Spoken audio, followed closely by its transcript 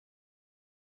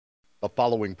The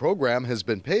following program has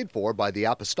been paid for by the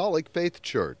Apostolic Faith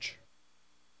Church.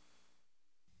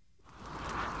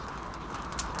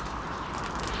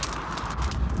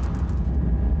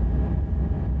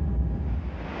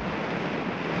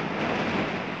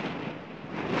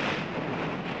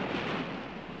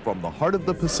 From the heart of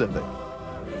the Pacific,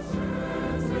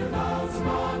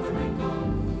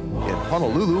 in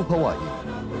Honolulu, Hawaii.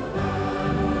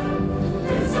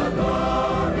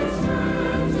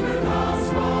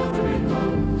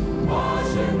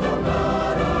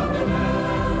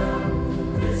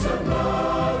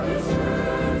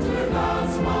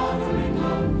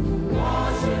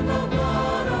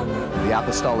 The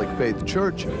Apostolic Faith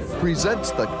Church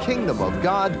presents the Kingdom of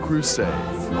God Crusade.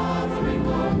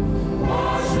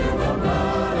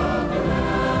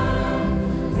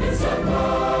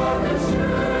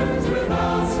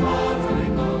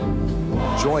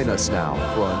 Join us now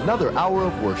for another hour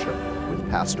of worship with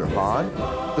Pastor Hahn,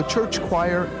 the church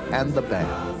choir, and the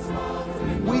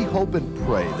band. We hope and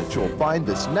pray that you'll find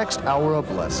this next hour a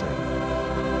blessing.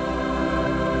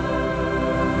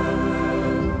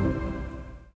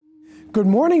 Good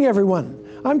morning, everyone.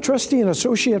 I'm Trustee and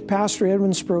Associate Pastor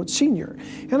Edwin Sproat Sr.,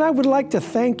 and I would like to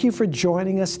thank you for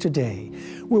joining us today.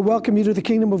 We welcome you to the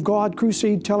Kingdom of God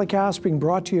Crusade telecast being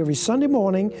brought to you every Sunday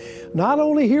morning, not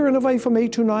only here in Hawaii from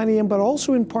 8 to 9 a.m., but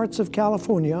also in parts of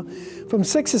California from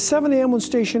 6 to 7 a.m. on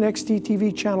station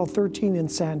XDTV Channel 13 in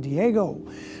San Diego,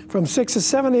 from 6 to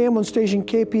 7 a.m. on station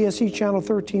KPSE Channel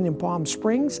 13 in Palm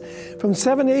Springs, from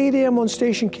 7 to 8 a.m. on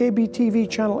station KBTV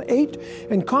Channel 8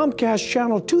 and Comcast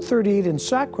Channel 238 in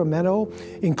Sacramento,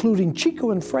 including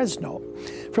Chico and Fresno,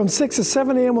 from 6 to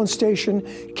 7 a.m. on station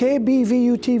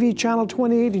KBVU TV Channel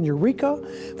 28 in Eureka,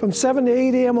 from 7 to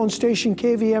 8 a.m. on station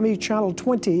KVME Channel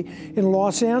 20 in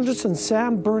Los Angeles and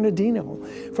San Bernardino,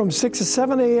 from 6 to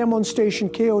 7 a.m. on station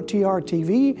KOTR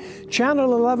TV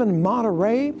Channel 11 in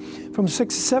Monterey, from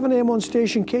 6 to 7 a.m. on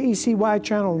station KECY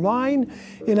Channel 9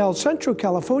 in El Centro,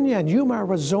 California and Yuma,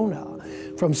 Arizona,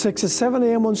 from 6 to 7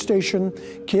 a.m. on station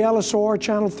KLSOR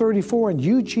Channel 34 in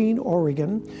Eugene,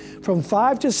 Oregon, from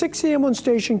 5 to 6 a.m. on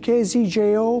station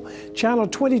KZJO Channel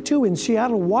 22 in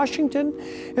Seattle, Washington,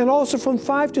 and also from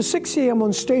 5 to 6 a.m.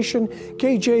 on station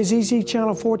KJZZ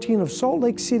Channel 14 of Salt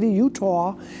Lake City,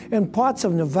 Utah, and parts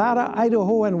of Nevada,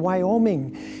 Idaho, and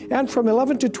Wyoming, and from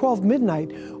 11 to 12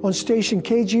 midnight on station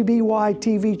KGBY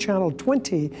TV Channel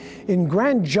 20 in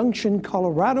Grand Junction,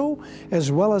 Colorado,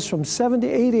 as well as from 7 to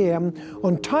 8 a.m.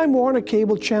 on Time Warner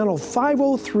Cable Channel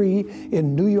 503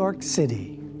 in New York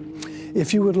City.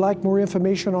 If you would like more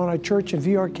information on our church and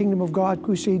view our Kingdom of God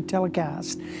Crusade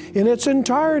telecast in its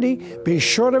entirety, be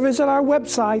sure to visit our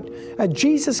website at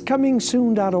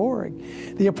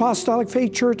JesusComingSoon.org. The Apostolic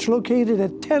Faith Church, located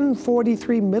at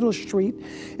 1043 Middle Street,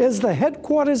 is the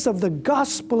headquarters of the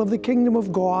gospel of the Kingdom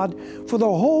of God for the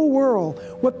whole world,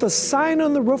 with the sign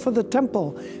on the roof of the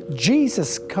temple,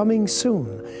 Jesus Coming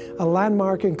Soon, a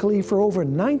landmark in Kalihi for over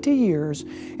 90 years,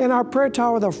 and our prayer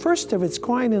tower, the first of its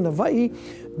kind in Hawaii,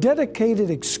 dedicated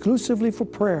exclusively for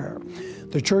prayer.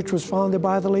 The church was founded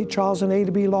by the late Charles and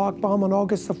Ada B. Lockbaum on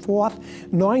August the 4th,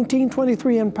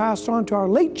 1923, and passed on to our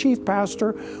late chief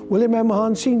pastor, William M.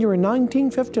 Hahn Sr. in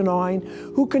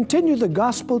 1959, who continued the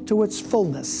gospel to its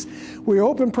fullness. We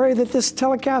hope and pray that this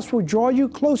telecast will draw you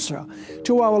closer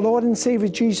to our Lord and Savior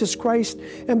Jesus Christ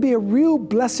and be a real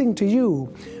blessing to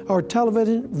you, our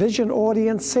television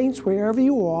audience, saints, wherever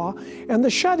you are, and the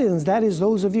shut-ins, that is,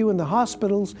 those of you in the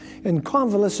hospitals and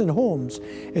convalescent homes.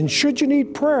 And should you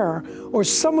need prayer or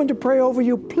someone to pray over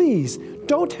you, please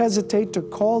don't hesitate to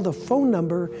call the phone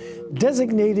number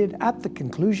designated at the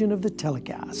conclusion of the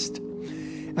telecast.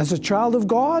 As a child of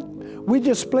God, we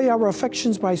display our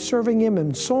affections by serving Him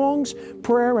in songs,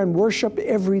 prayer, and worship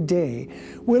every day.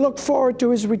 We look forward to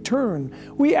His return.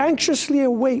 We anxiously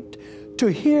await to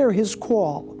hear His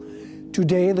call.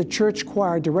 Today, the church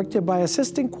choir, directed by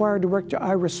Assistant Choir Director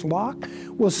Iris Locke,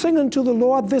 will sing unto the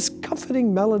Lord this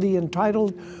comforting melody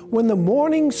entitled, When the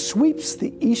Morning Sweeps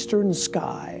the Eastern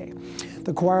Sky.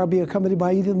 The choir will be accompanied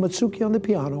by Edith Matsuki on the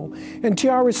piano and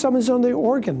Tiara Summers on the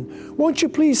organ. Won't you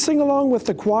please sing along with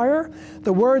the choir?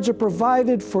 The words are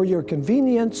provided for your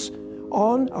convenience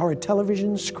on our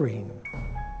television screen.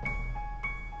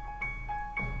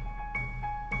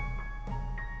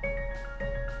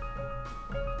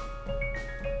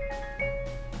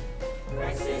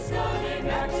 Christ is coming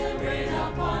back to reign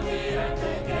upon the earth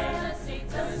again. The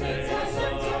saints are sent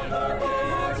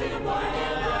forward to the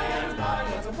morning light.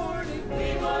 We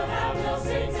will have no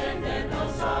sins and then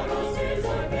no sorrows, tears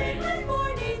or pain. When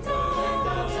morning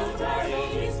dawns, the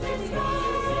starry eastern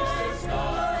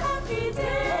sky. Happy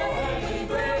day,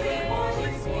 every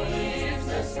morning sweet.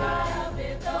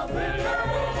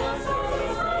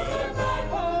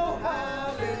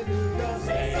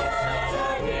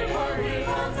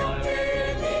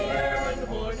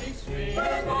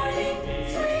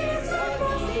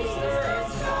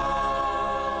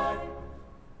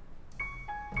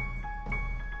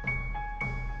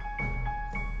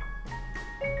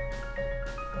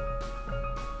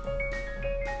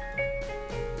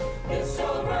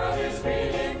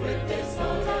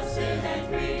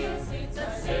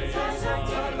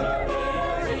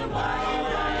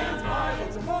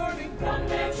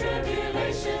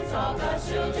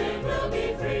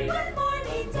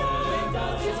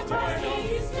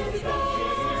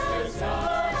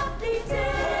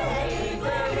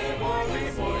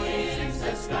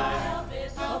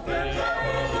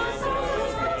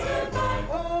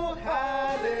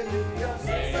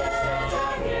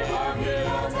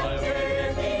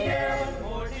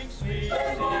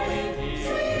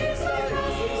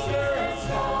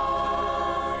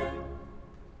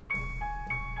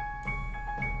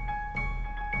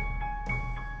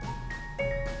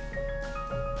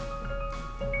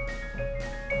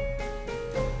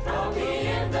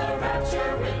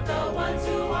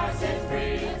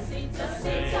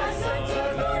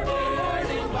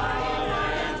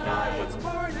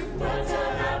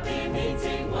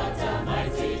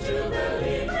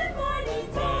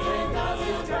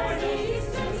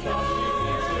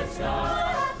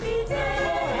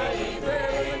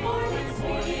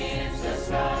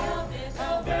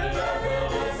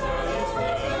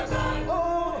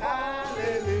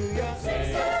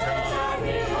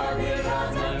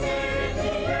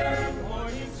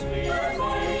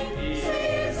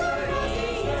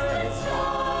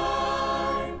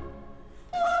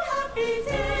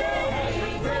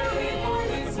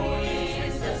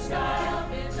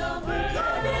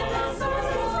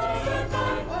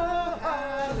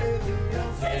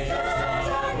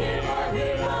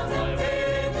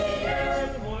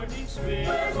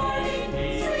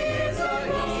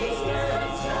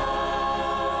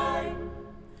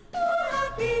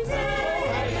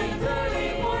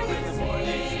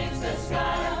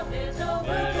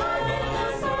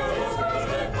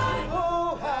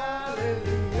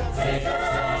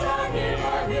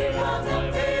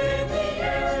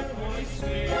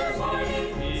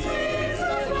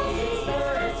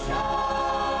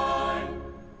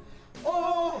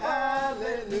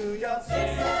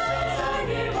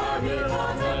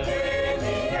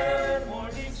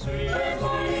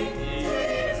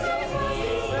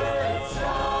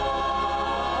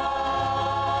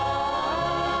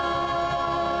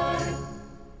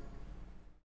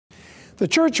 The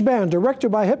church band,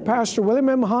 directed by hit pastor William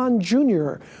M. Hahn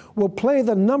Jr., will play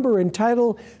the number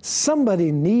entitled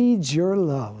Somebody Needs Your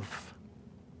Love.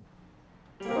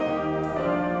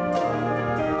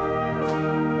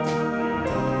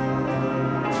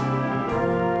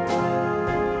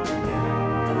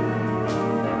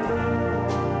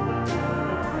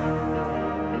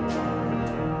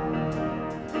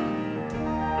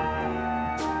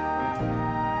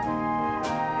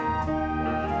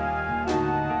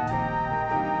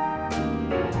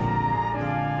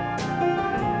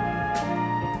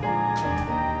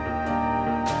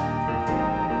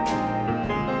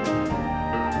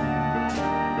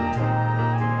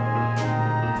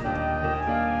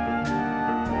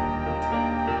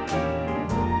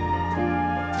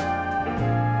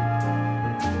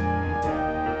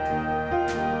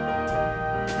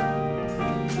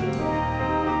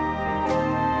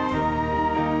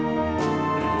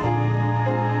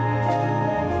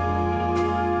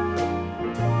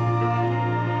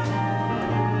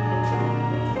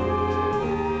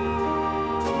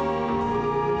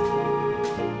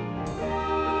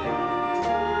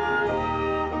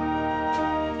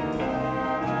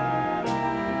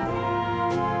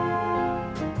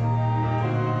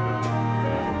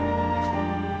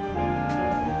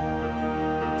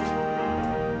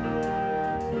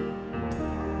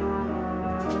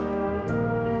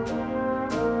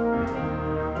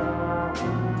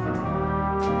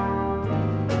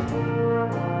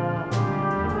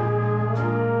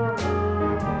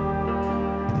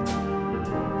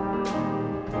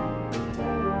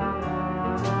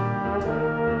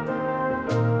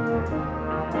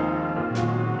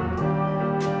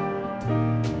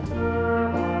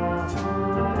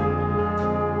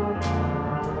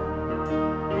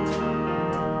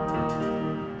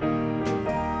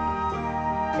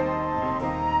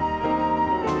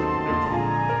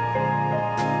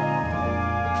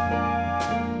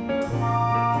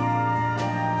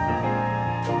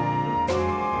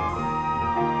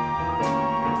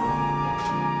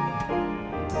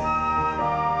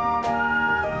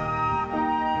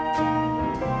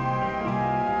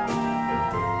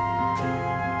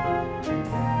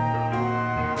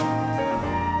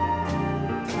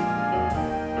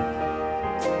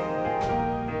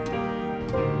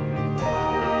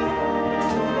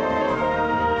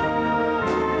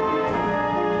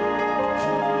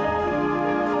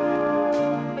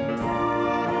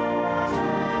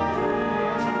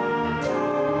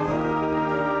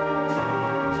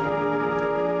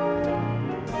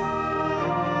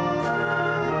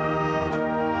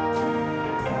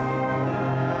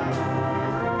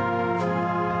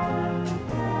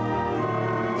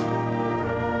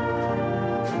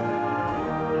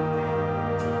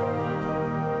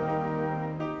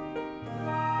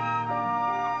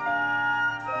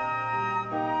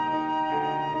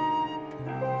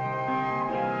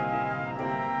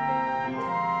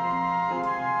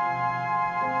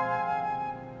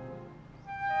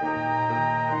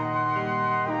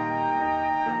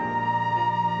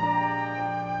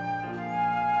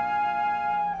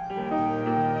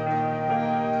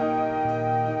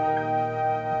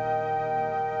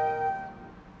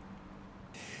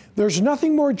 There's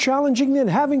nothing more challenging than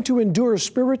having to endure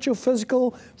spiritual,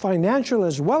 physical, financial,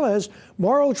 as well as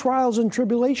moral trials and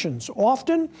tribulations.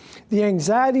 Often, the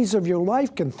anxieties of your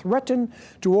life can threaten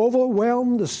to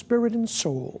overwhelm the spirit and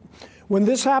soul. When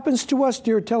this happens to us,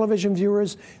 dear television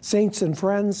viewers, saints and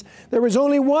friends, there is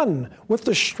only one with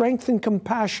the strength and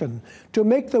compassion to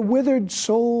make the withered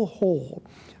soul whole.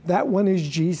 That one is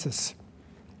Jesus.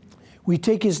 We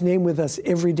take his name with us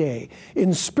every day,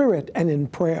 in spirit and in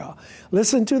prayer.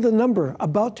 Listen to the number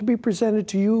about to be presented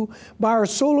to you by our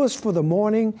soloist for the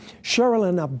morning,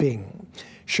 Sherilyn Abing.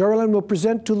 Sherilyn will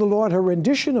present to the Lord her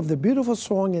rendition of the beautiful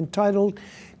song entitled,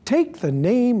 Take the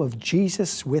Name of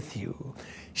Jesus With You.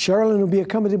 Sherilyn will be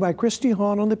accompanied by Christy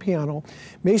Hahn on the piano,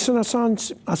 Mason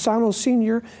Asano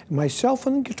Sr., and myself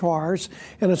on guitars,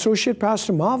 and Associate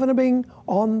Pastor Marvin Abing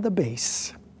on the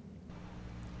bass.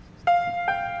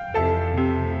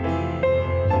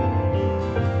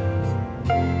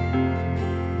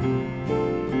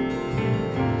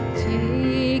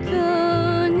 Take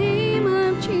the name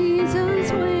of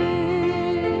Jesus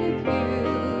with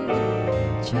you,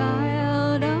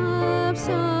 child of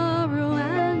sorrow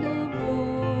and of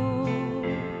woe.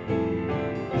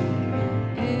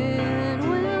 It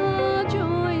will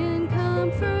joy and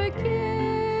comfort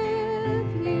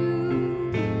give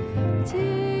you.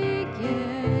 Take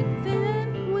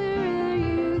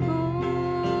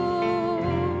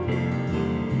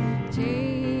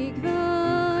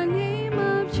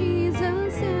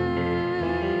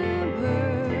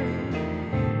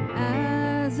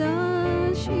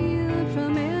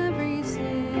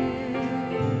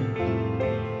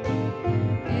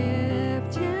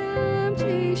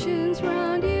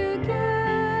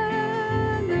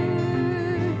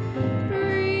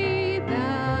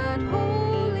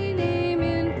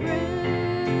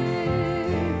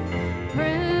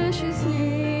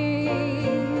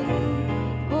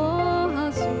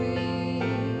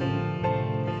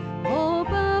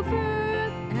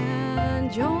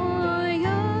joy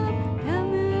of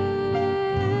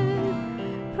heaven,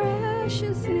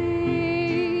 precious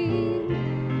name,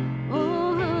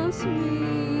 oh how sweet,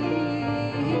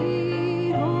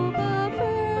 hope of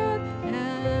earth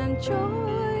and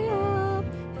joy of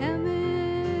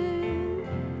heaven.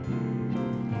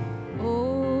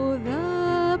 Oh,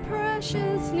 the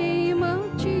precious name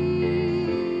of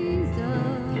Jesus,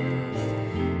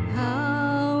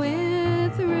 how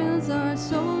it thrills our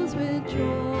souls with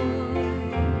joy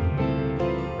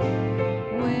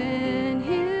when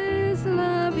His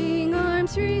loving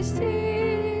arms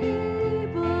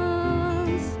receive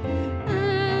us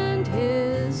and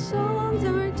His songs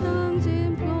our tongues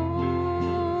employ.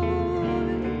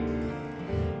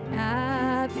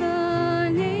 At the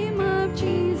name of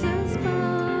Jesus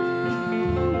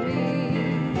bowing,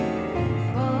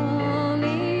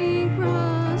 falling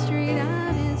prostrate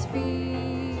at His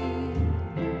feet,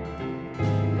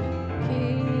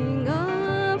 King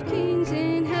of kings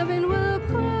in heaven will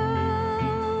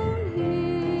crown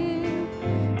Him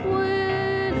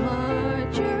when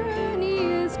our journey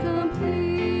is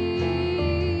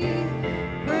complete.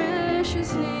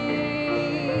 Precious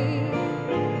name,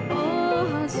 oh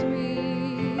how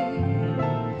sweet,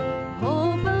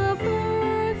 hope of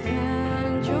earth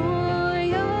and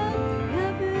joy of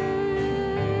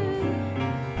heaven.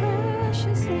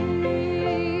 Precious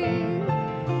name,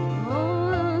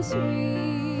 oh how sweet,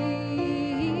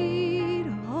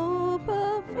 hope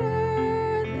of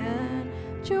earth and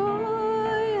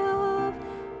joy of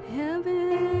heaven.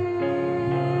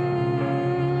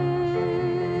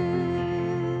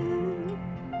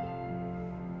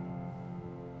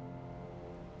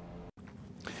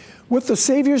 With the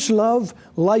Savior's love,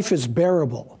 life is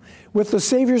bearable. With the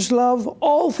Savior's love,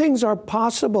 all things are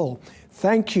possible.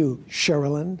 Thank you,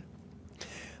 Sherilyn.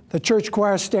 The church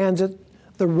choir stands at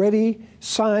the ready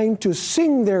sign to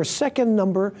sing their second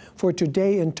number for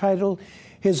today, entitled,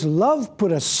 His Love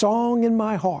Put a Song in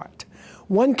My Heart.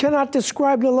 One cannot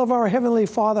describe the love our Heavenly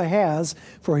Father has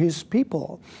for His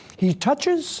people. He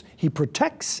touches, He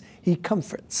protects, He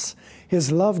comforts.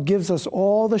 His love gives us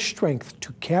all the strength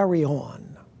to carry on.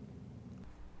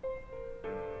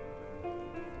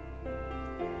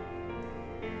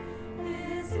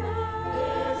 His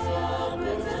love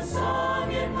puts a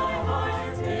song in my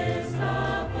heart. His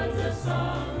love puts a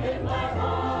song in my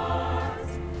heart.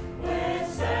 When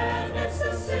sadness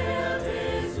assails,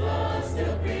 His love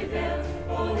still prevails.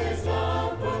 Oh, His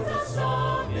love puts a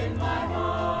song in my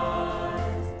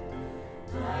heart.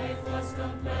 Life was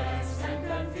complex and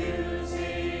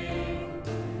confusing,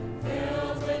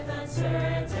 filled with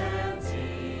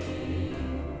uncertainty,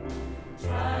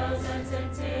 trials and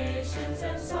temptations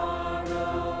and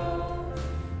sorrow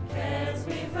kept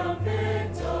me from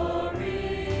victory.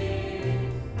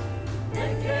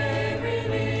 Then came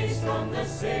release from the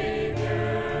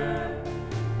Savior.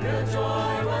 Real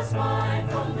joy was mine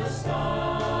from the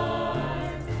start.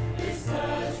 His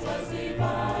touch was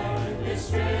divine, His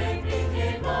strength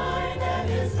became mine, and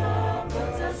His love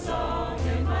puts a song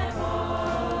in my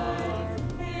heart.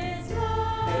 His love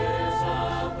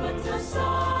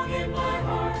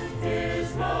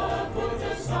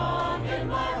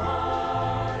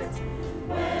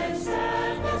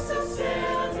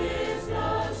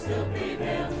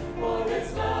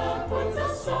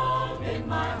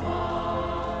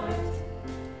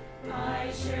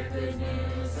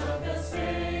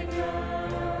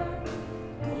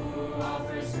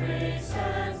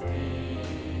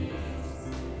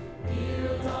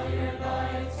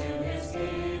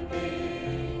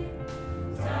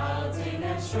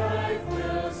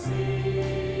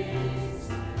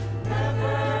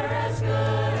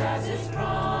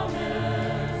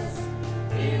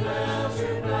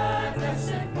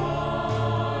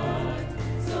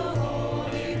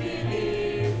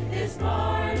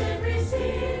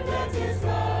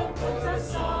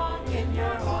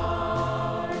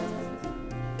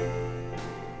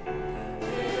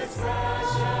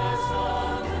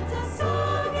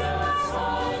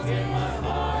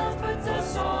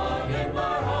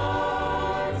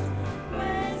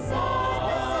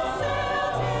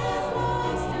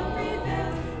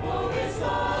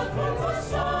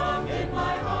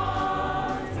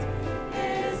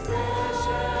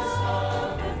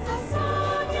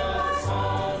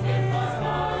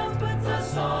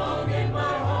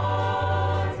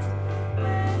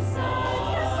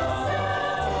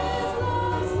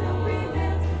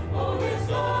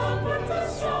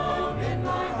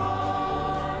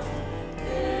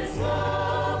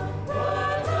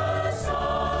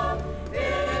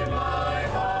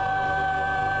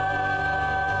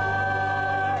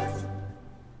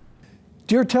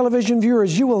Dear television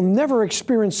viewers, you will never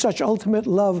experience such ultimate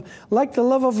love like the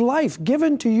love of life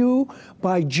given to you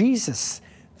by Jesus.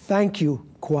 Thank you,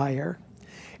 choir.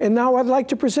 And now I'd like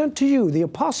to present to you the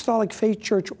Apostolic Faith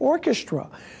Church Orchestra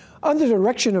under the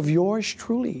direction of yours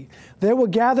truly. They will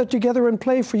gather together and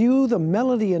play for you the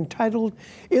melody entitled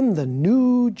In the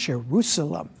New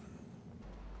Jerusalem.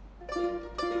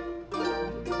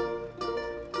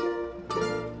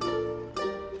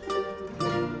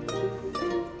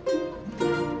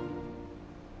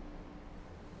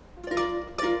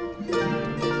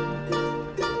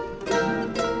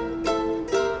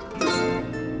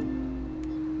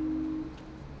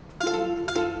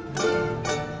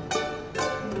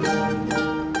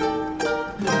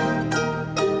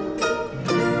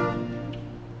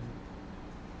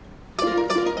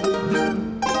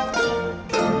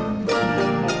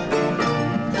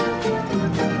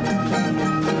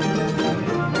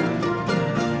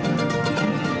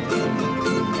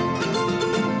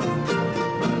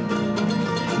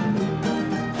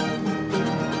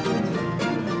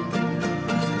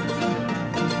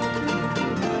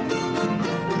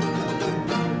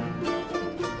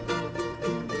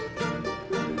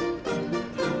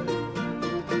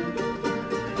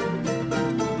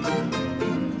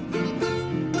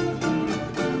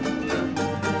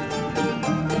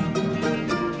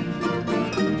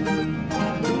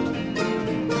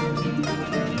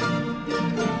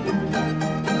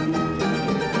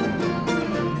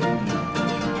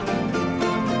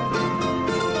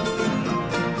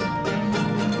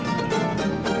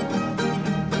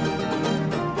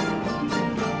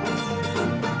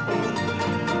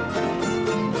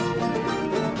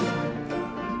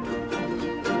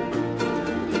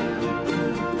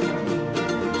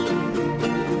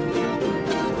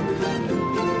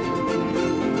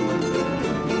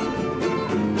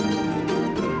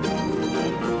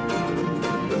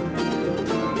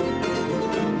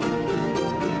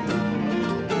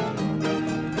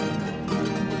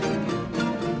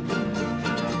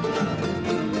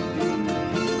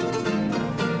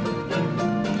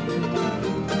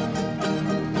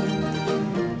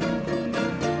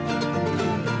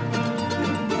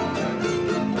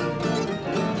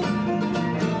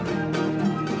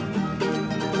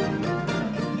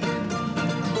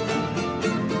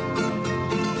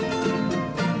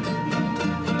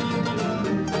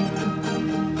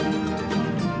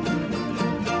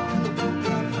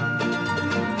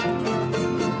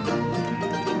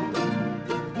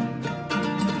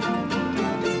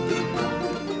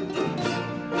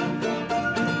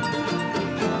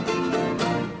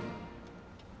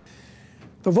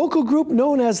 The vocal group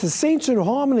known as the Saints in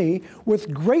Harmony,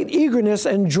 with great eagerness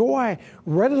and joy,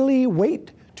 readily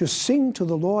wait to sing to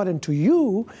the Lord and to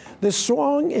you this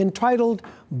song entitled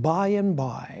By and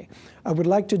By. I would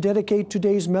like to dedicate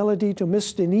today's melody to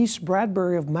Miss Denise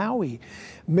Bradbury of Maui.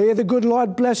 May the good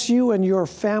Lord bless you and your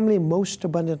family most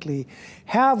abundantly.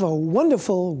 Have a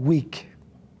wonderful week.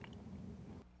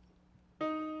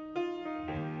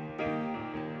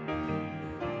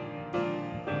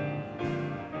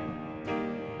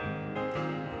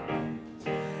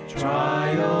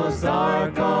 Trials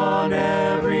dark on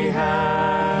every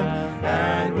hand,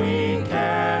 and we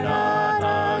cannot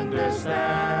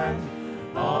understand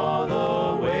all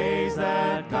the ways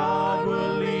that God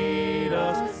will lead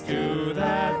us to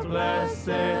that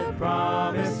blessed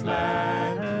promised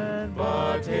land.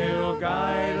 But He'll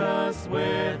guide us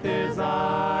with His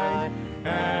eye,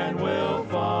 and we'll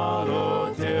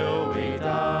follow till we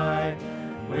die.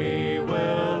 We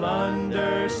will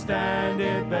understand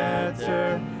it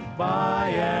better by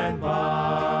and by.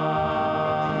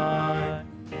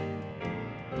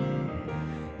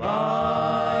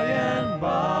 By and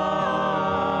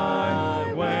by,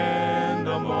 when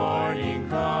the morning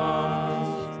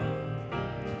comes,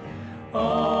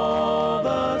 all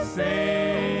the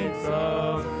saints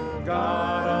of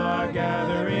God are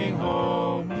gathering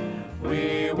home.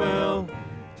 We will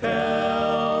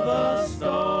tell the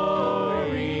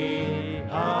story,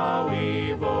 how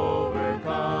we've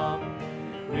overcome.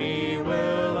 We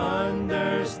will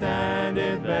understand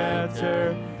it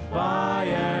better by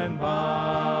and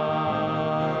by.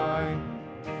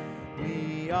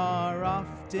 We are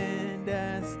often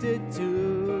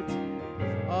destitute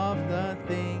of the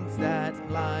things that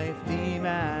life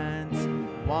demands,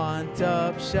 want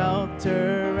of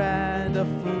shelter and of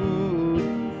food,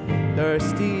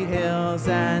 thirsty hills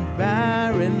and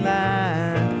barren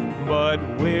land. But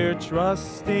we're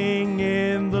trusting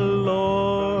in the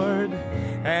Lord,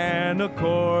 and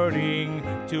according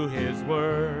to His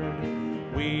word,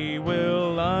 we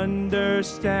will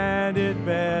understand it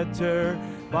better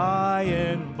by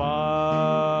and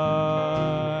by.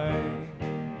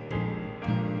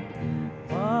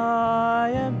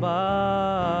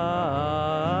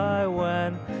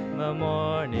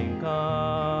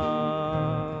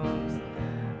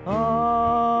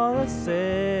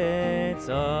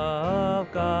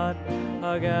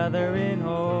 our gathering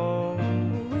home.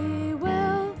 We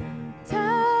will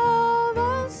tell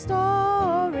the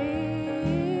story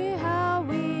how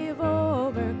we've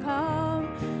overcome.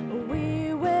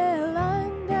 We will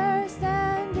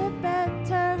understand it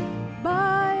better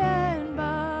by and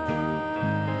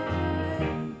by.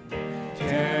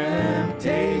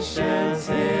 Temptations,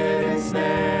 hidden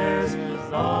snares,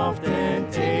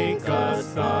 often take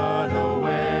us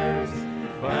unawares,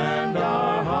 and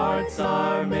our hearts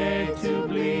are made to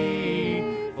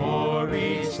bleed for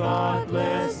each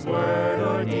thoughtless word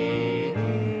or deed.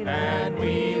 And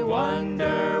we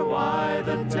wonder why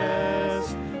the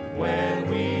test when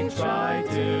we try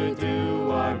to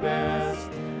do our best,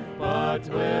 but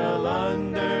we'll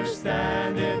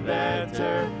understand it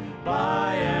better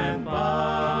by and by.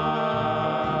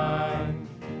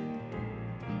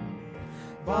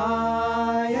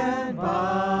 By and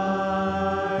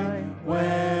by,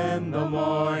 when the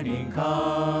morning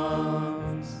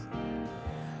comes,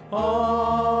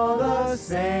 all the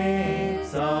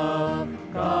saints of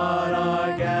God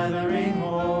are gathering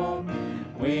home.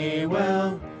 We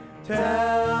will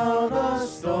tell the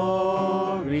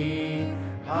story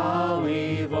how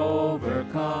we've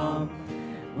overcome.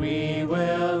 We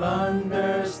will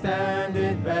understand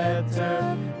it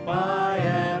better by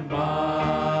and by.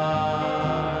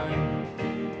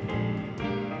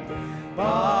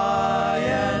 By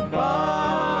and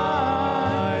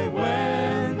by,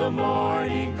 when the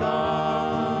morning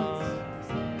comes,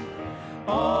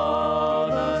 all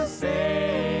the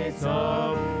saints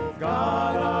of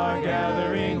God are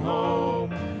gathering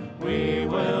home. We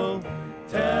will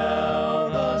tell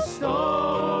the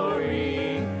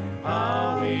story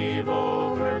how we've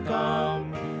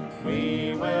overcome.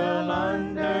 We will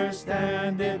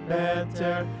understand it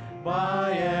better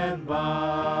by and by.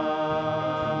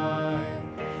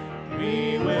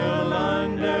 We will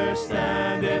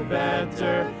understand it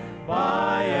better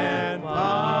by and by.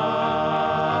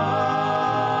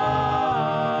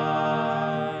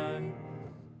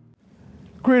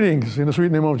 Greetings in the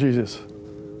sweet name of Jesus,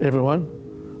 everyone.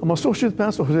 I'm Associate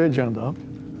Pastor Jose Janda,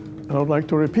 and I would like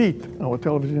to repeat our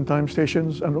television time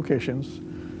stations and locations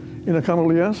in a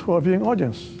kindly yes for our viewing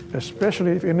audience,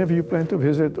 especially if any of you plan to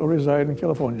visit or reside in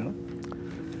California.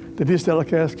 This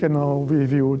telecast can now be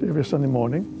viewed every Sunday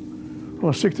morning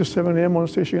from 6 to 7 a.m. on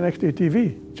station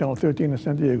XD-TV, Channel 13 in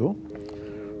San Diego,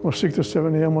 from 6 to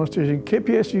 7 a.m. on station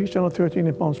KPSC, Channel 13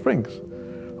 in Palm Springs,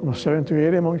 from 7 to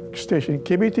 8 a.m. on station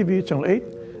KBTV, Channel 8,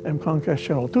 and Comcast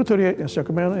Channel 238 in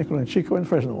Sacramento, including Chico and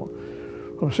Fresno,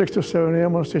 from 6 to 7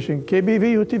 a.m. on station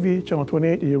KBVU-TV, Channel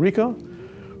 28 in Eureka,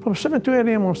 from 7 to 8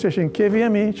 a.m. on station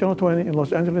KVME, Channel 20 in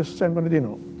Los Angeles, San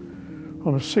Bernardino,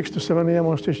 from 6 to 7 a.m.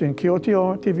 on station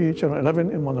KOTR-TV, Channel 11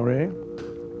 in Monterey,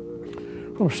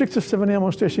 from 6 to 7 a.m.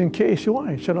 on station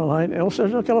KACY, Channel 9 in El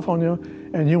Cerro, California,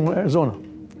 and Yuma, Arizona,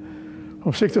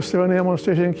 from 6 to 7 a.m. on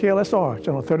station KLSR,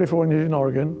 Channel 34 in Eugene,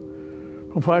 Oregon,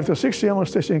 from 5 to 6 a.m. on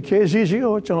station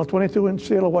KZGO, Channel 22 in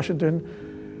Seattle,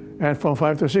 Washington, and from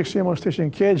 5 to 6 a.m. on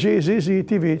station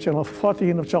KGZZ-TV, Channel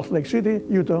 14 of Salt Lake City,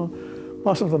 Utah,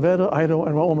 Paso Nevada, Idaho,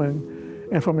 and Wyoming,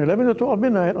 and from 11 to 12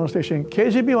 midnight on station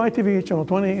KGBY-TV, Channel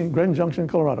 20 in Grand Junction,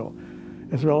 Colorado,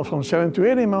 as well as from 7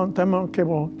 to 8 a.m. on Time Out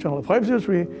Cable, Channel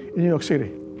 503 in New York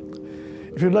City.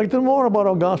 If you'd like to know more about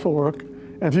our gospel work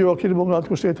and view our Kingdom of God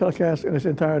Crusade telecast in its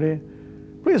entirety,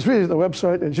 please visit the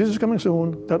website at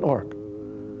jesuscomingsoon.org.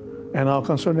 And now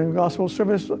concerning gospel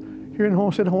service here in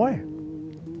Homestead, Hawaii.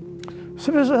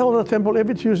 Services are held at the temple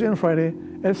every Tuesday and Friday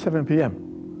at 7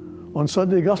 p.m. On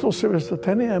Sunday, gospel service at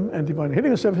 10 a.m. and divine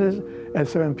healing services at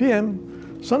 7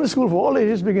 p.m. Sunday school for all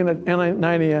ages begin at 9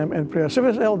 a.m. and prayer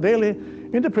service held daily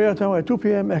in the prayer tower at 2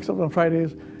 p.m. except on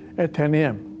Fridays at 10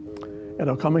 a.m. At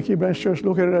our Common Key Branch Church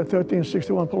located at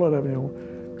 1361 Pollard Avenue,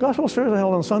 gospel service are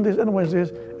held on Sundays and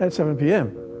Wednesdays at 7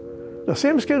 p.m. The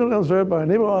same schedule is observed by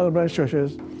neighbor island branch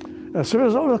churches. Service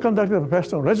is always conducted by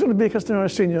Pastor Reginald B.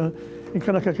 Castanera Sr. in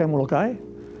Kanakaka, Molokai,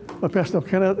 by Pastor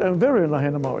Kenneth M. Very in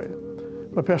Lahaina, Maui,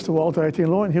 by Pastor Walter I.T.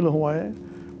 Low in Hilo, Hawaii,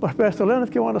 by Pastor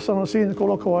Leonard Kiwana Sanosi in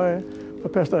Kolo, Kauai, by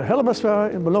Pastor Hela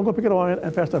Vespera in Balongo, Pikitawan,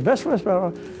 and Pastor Vesper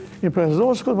Vespera in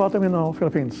Presidente Cotabato,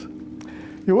 Philippines.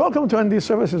 You're welcome to attend these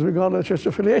services regardless of church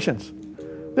affiliations.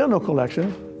 There are no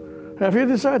collections. Have you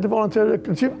decided to voluntarily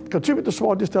contribute to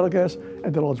support this telecast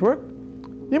and the Lord's work?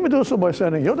 You may do so by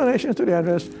sending your donations to the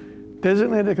address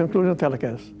designated at the conclusion of the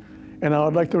telecast. And I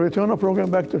would like to return our program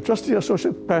back to Trustee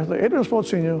Associate Pastor Edwin Sproat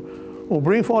Sr., who will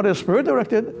bring forward a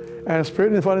Spirit-directed and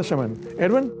Spirit-inspired sermon.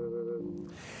 Edwin?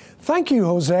 Thank you,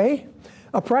 Jose.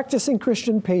 A practicing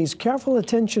Christian pays careful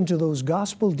attention to those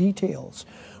gospel details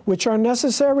which are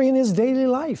necessary in his daily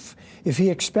life if he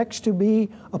expects to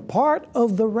be a part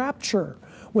of the rapture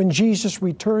when Jesus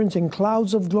returns in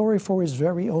clouds of glory for his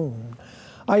very own.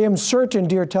 I am certain,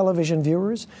 dear television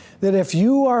viewers, that if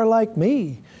you are like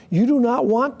me, you do not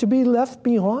want to be left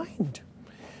behind.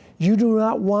 You do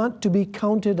not want to be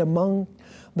counted among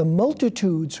the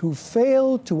multitudes who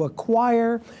fail to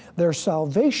acquire their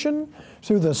salvation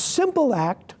through the simple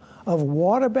act of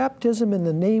water baptism in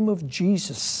the name of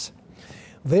Jesus.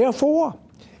 Therefore,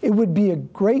 it would be a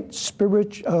great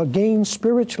gain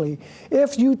spiritually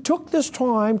if you took this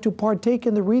time to partake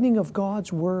in the reading of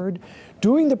God's Word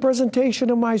during the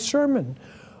presentation of my sermon,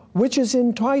 which is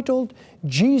entitled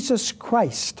Jesus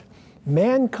Christ,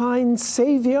 Mankind's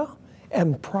Savior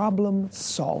and Problem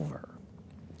Solver.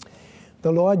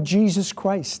 The Lord Jesus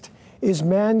Christ is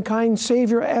mankind's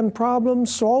Savior and problem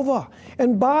solver,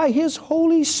 and by His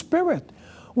Holy Spirit,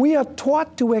 we are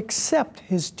taught to accept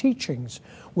His teachings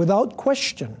without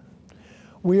question.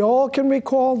 We all can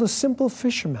recall the simple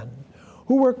fishermen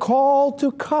who were called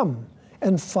to come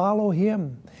and follow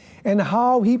Him, and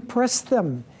how He pressed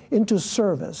them into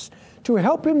service to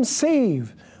help Him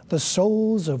save the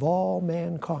souls of all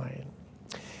mankind.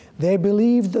 They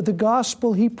believed the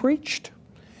gospel He preached,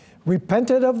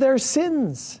 repented of their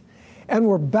sins, and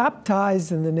were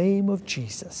baptized in the name of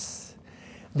Jesus.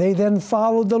 They then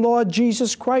followed the Lord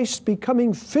Jesus Christ,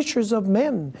 becoming fishers of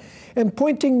men and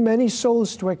pointing many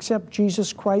souls to accept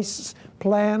Jesus Christ's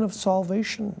plan of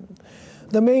salvation.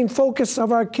 The main focus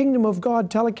of our Kingdom of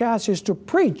God telecast is to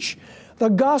preach the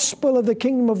gospel of the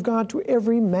Kingdom of God to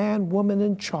every man, woman,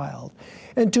 and child.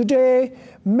 And today,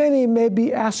 many may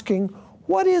be asking,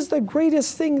 what is the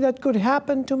greatest thing that could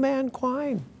happen to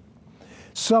mankind?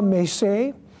 Some may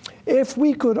say, if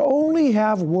we could only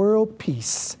have world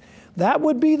peace, that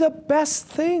would be the best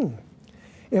thing.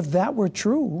 If that were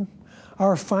true,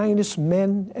 our finest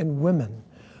men and women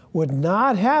would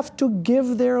not have to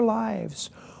give their lives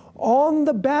on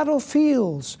the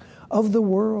battlefields of the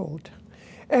world,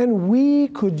 and we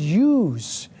could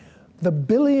use the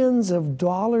billions of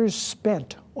dollars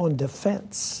spent on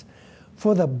defense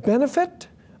for the benefit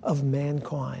of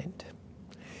mankind.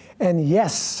 And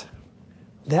yes,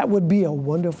 that would be a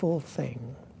wonderful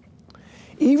thing.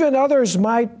 Even others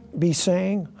might be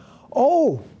saying,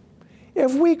 oh,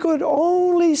 if we could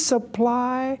only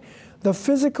supply the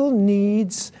physical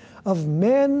needs of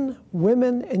men,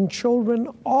 women, and children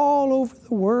all over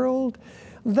the world,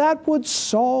 that would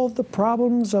solve the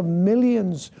problems of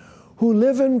millions who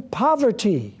live in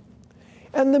poverty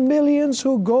and the millions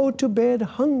who go to bed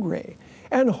hungry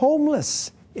and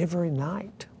homeless every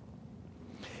night.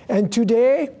 And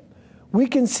today, we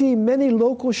can see many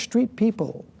local street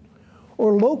people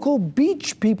or local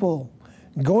beach people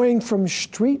going from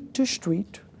street to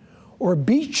street or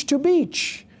beach to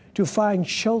beach to find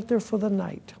shelter for the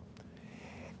night.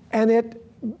 And it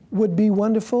would be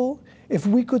wonderful if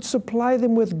we could supply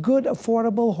them with good,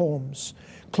 affordable homes,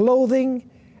 clothing,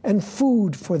 and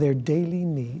food for their daily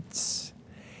needs.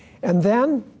 And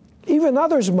then, even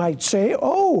others might say,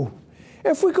 oh,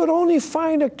 if we could only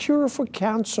find a cure for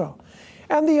cancer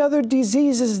and the other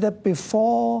diseases that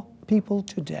befall people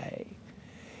today.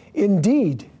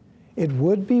 Indeed, it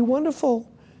would be wonderful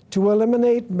to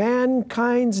eliminate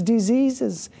mankind's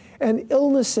diseases and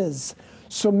illnesses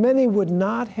so many would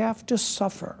not have to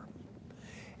suffer.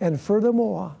 And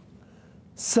furthermore,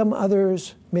 some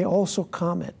others may also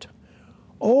comment,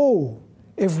 oh,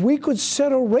 if we could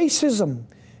settle racism,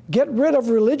 get rid of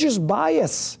religious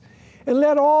bias, and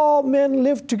let all men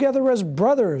live together as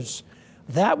brothers,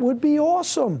 that would be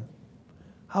awesome.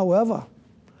 However,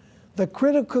 the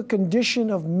critical condition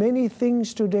of many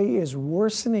things today is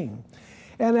worsening.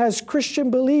 And as Christian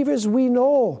believers, we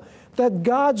know that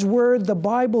God's Word, the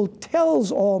Bible,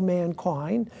 tells all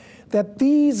mankind that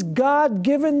these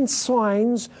God-given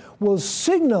signs will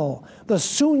signal the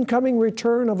soon coming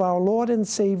return of our Lord and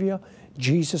Savior,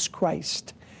 Jesus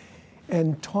Christ.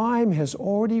 And time has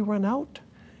already run out,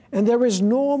 and there is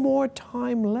no more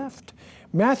time left.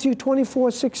 Matthew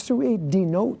 24:6-8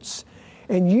 denotes,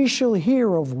 and ye shall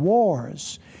hear of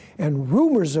wars and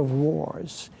rumors of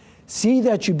wars. See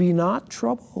that you be not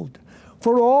troubled,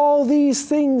 for all these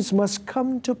things must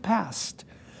come to pass,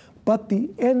 but the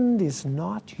end is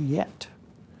not yet.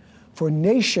 For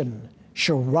nation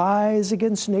shall rise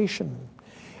against nation,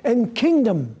 and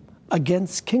kingdom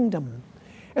against kingdom.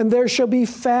 And there shall be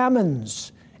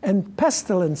famines and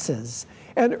pestilences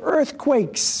and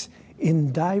earthquakes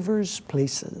in divers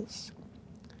places.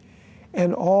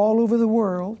 And all over the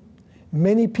world,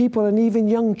 many people and even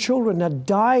young children are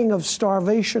dying of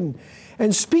starvation.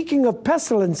 And speaking of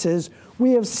pestilences,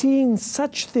 we have seen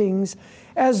such things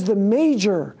as the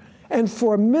major and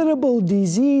formidable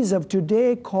disease of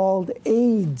today called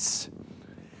AIDS.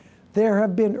 There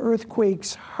have been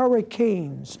earthquakes,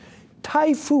 hurricanes,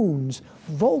 typhoons,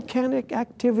 volcanic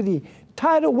activity,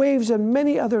 tidal waves, and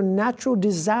many other natural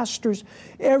disasters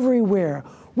everywhere,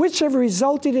 which have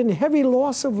resulted in heavy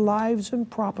loss of lives and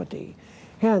property.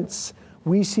 Hence,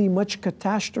 we see much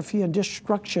catastrophe and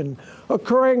destruction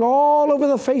occurring all over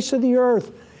the face of the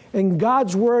earth, and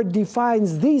God's Word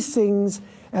defines these things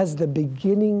as the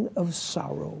beginning of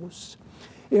sorrows.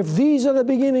 If these are the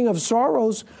beginning of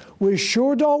sorrows, we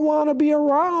sure don't want to be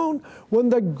around when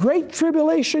the great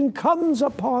tribulation comes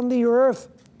upon the earth.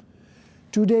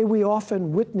 Today we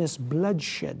often witness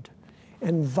bloodshed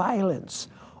and violence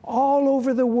all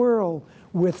over the world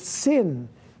with sin,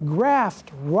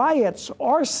 graft, riots,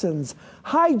 arsons,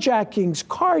 hijackings,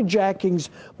 carjackings,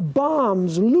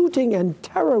 bombs, looting, and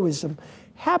terrorism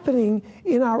happening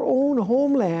in our own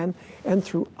homeland and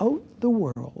throughout the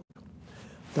world.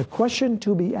 The question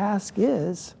to be asked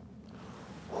is,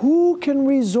 who can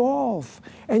resolve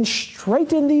and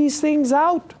straighten these things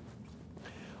out?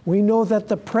 We know that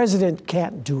the president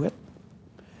can't do it,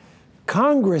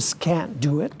 Congress can't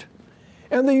do it,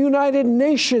 and the United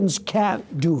Nations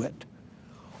can't do it.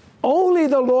 Only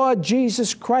the Lord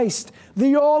Jesus Christ,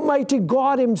 the Almighty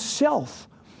God Himself,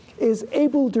 is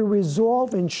able to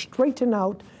resolve and straighten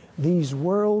out these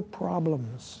world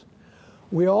problems.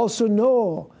 We also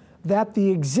know that the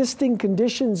existing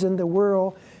conditions in the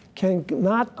world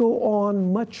cannot go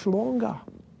on much longer.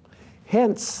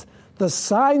 Hence, the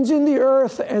signs in the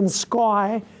earth and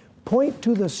sky point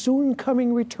to the soon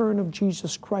coming return of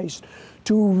Jesus Christ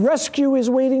to rescue His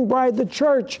waiting bride, the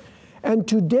church. And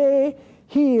today,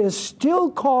 He is still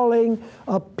calling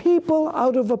a people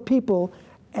out of a people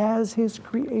as His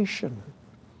creation.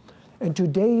 And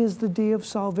today is the day of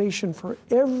salvation for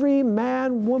every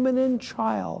man, woman, and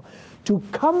child to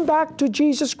come back to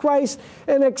Jesus Christ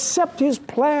and accept His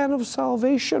plan of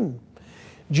salvation.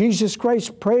 Jesus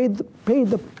Christ paid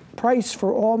the price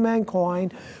for all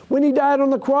mankind when He died on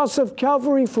the cross of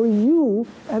Calvary for you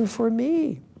and for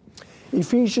me.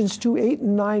 Ephesians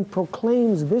 2:8-9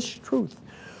 proclaims this truth.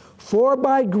 For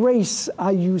by grace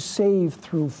are you saved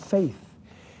through faith,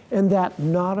 and that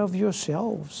not of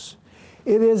yourselves.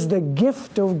 It is the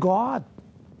gift of God,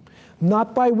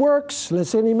 not by works,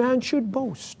 lest any man should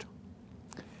boast.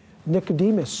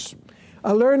 Nicodemus,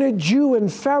 a learned Jew and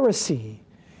Pharisee,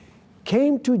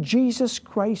 came to Jesus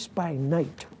Christ by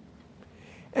night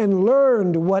and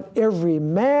learned what every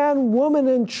man, woman,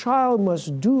 and child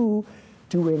must do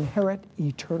to inherit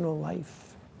eternal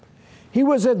life. He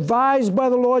was advised by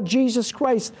the Lord Jesus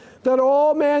Christ that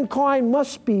all mankind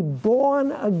must be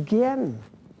born again.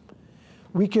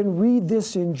 We can read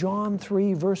this in John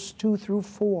 3, verse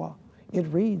 2-4. It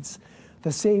reads,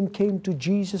 the same came to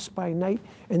Jesus by night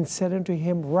and said unto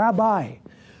him, Rabbi,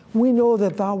 we know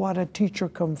that thou art a teacher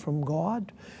come from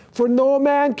God, for no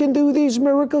man can do these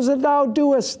miracles that thou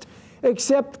doest,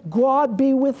 except God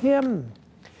be with him.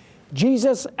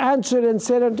 Jesus answered and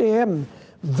said unto him,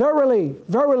 Verily,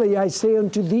 verily, I say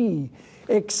unto thee,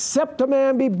 except a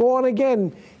man be born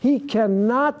again, he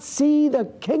cannot see the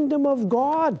kingdom of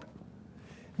God.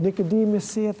 Nicodemus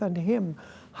saith unto him,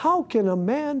 How can a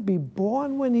man be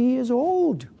born when he is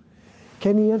old?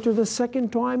 Can he enter the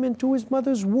second time into his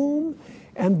mother's womb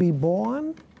and be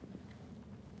born?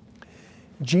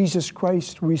 Jesus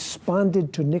Christ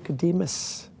responded to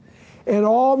Nicodemus and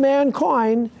all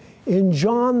mankind in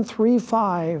John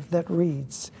 3:5 that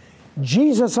reads,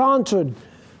 Jesus answered,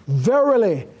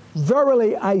 Verily,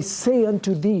 verily, I say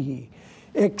unto thee,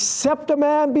 except a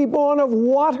man be born of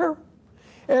water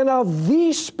and of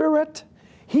the Spirit,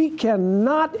 he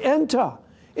cannot enter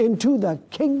into the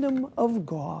kingdom of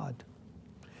God.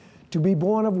 To be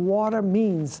born of water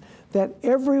means that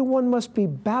everyone must be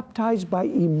baptized by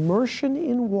immersion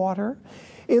in water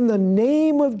in the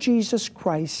name of Jesus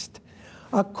Christ,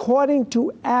 according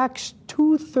to Acts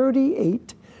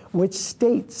 2:38, which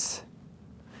states,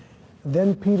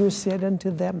 Then Peter said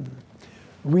unto them,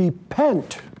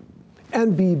 Repent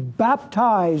and be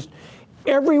baptized,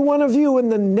 every one of you, in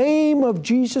the name of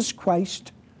Jesus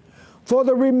Christ, for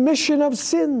the remission of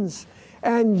sins,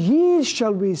 and ye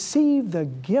shall receive the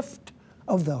gift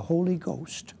of the Holy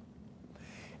Ghost.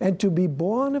 And to be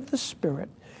born of the Spirit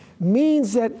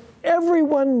means that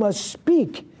everyone must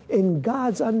speak in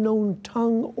God's unknown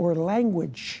tongue or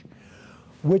language,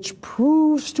 which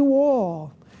proves to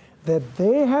all that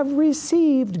they have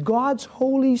received God's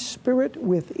Holy Spirit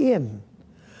within,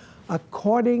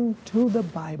 according to the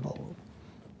Bible.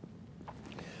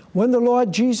 When the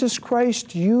Lord Jesus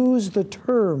Christ used the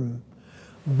term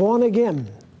born again,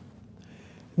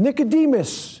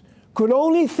 Nicodemus could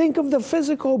only think of the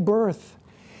physical birth.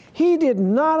 He did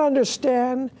not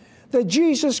understand that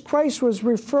Jesus Christ was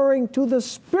referring to the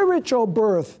spiritual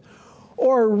birth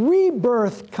or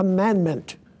rebirth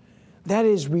commandment that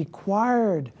is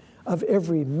required of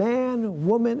every man,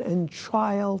 woman, and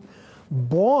child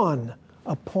born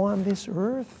upon this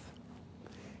earth.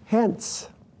 Hence,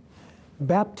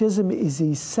 baptism is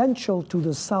essential to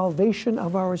the salvation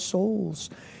of our souls.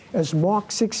 As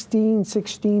Mark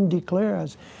 16:16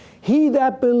 declares, "He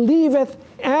that believeth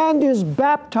and is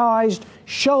baptized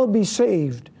shall be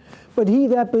saved, but he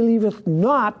that believeth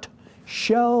not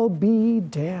shall be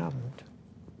damned."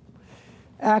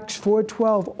 Acts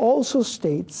 4:12 also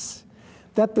states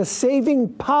that the saving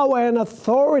power and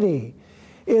authority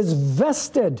is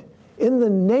vested in the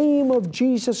name of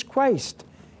Jesus Christ.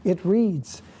 It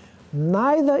reads,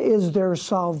 "Neither is there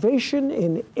salvation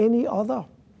in any other,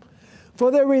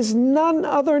 for there is none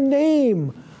other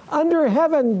name under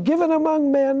heaven given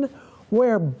among men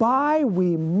whereby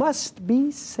we must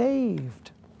be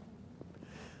saved."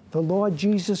 The Lord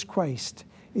Jesus Christ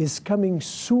is coming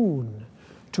soon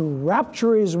to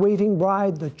rapture his waiting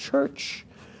bride, the church,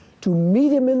 to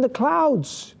meet him in the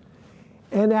clouds.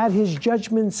 And at his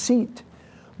judgment seat,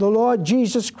 the Lord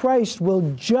Jesus Christ will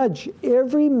judge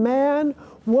every man,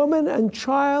 woman, and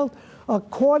child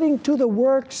according to the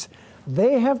works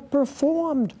they have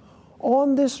performed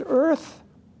on this earth,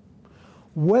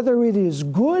 whether it is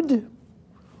good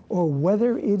or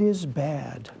whether it is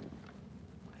bad.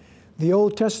 The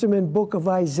Old Testament book of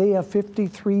Isaiah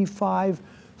 53:5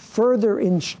 further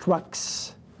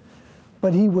instructs,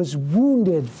 "But he was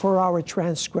wounded for our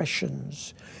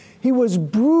transgressions. He was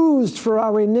bruised for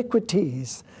our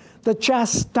iniquities. The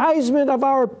chastisement of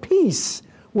our peace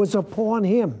was upon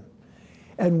him,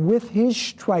 and with his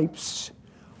stripes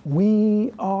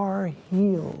we are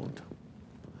healed."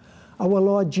 Our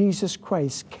Lord Jesus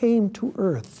Christ came to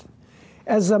earth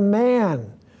as a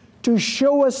man to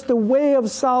show us the way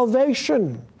of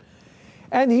salvation,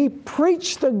 and he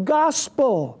preached the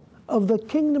gospel of the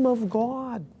kingdom of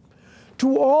God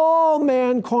to all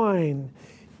mankind,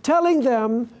 telling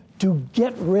them to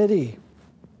get ready.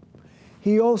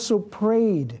 He also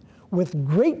prayed with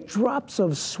great drops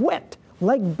of sweat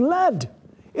like blood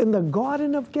in the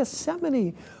Garden of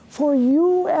Gethsemane for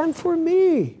you and for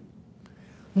me.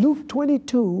 Luke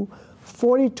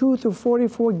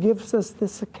 22:42-44 gives us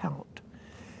this account,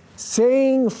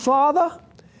 saying, "Father,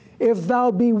 if thou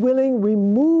be willing,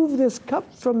 remove this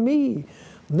cup from me.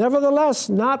 Nevertheless,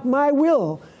 not my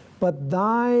will, but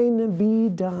thine be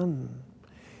done."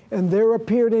 And there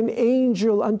appeared an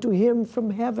angel unto him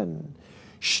from heaven,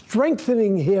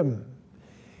 strengthening him.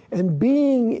 And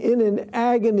being in an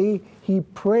agony, he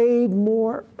prayed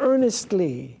more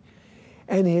earnestly,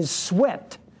 and his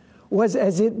sweat was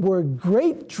as it were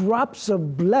great drops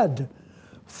of blood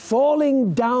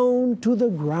falling down to the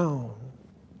ground.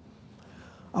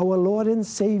 Our Lord and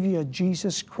Savior,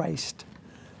 Jesus Christ,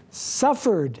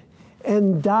 suffered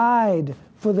and died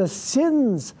for the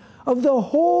sins of the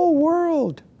whole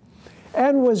world,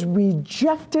 and was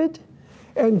rejected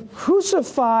and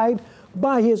crucified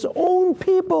by his own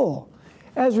people,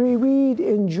 as we read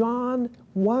in John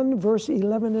 1, verse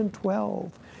 11 and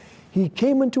 12. He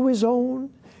came unto his own,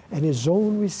 and his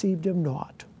own received him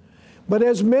not. But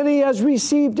as many as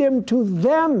received him, to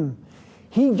them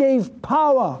he gave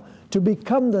power to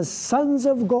become the sons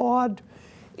of God,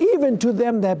 even to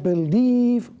them that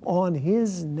believe on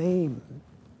his name.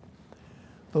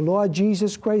 The Lord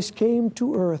Jesus Christ came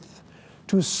to earth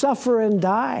to suffer and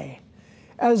die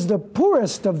as the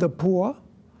poorest of the poor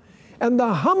and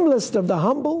the humblest of the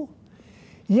humble.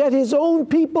 Yet his own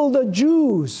people, the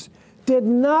Jews, did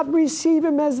not receive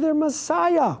him as their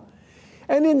Messiah,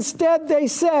 and instead they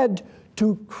said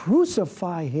to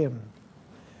crucify him.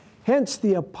 Hence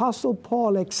the Apostle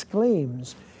Paul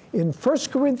exclaims in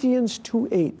 1 Corinthians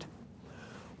 2:8,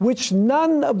 "Which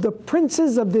none of the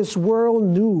princes of this world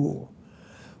knew,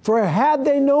 for had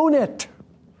they known it,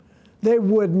 they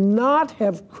would not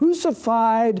have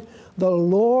crucified the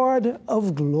Lord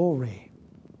of glory."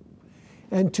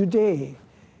 And today,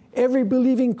 every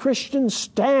believing Christian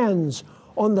stands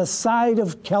on the side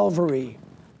of Calvary.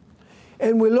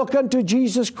 And we look unto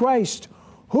Jesus Christ,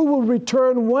 who will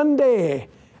return one day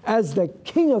as the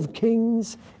King of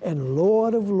kings and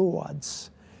Lord of lords.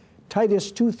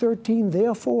 Titus 2:13,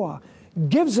 therefore,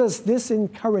 gives us this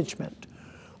encouragement,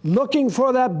 looking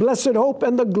for that blessed hope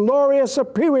and the glorious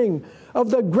appearing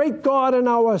of the great God and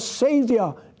our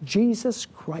Savior, Jesus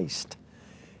Christ.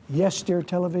 Yes, dear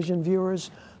television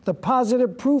viewers, the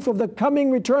positive proof of the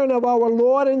coming return of our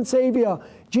Lord and Savior,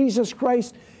 Jesus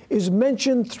Christ, is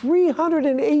mentioned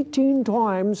 318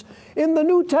 times in the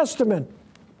New Testament.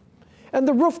 and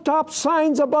the rooftop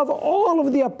signs above all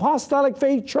of the apostolic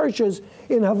faith churches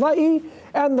in Hawaii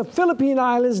and the Philippine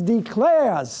Islands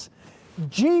declares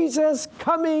Jesus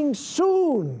coming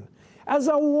soon as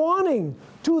a warning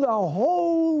to the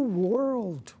whole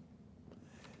world.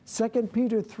 2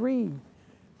 Peter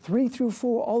 3:3-4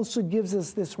 also gives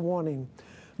us this warning.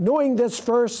 Knowing this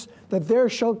first, that there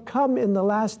shall come in the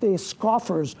last days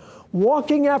scoffers,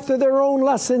 walking after their own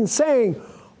lusts, and saying,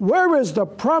 where is the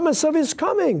promise of his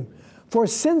coming? For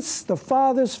since the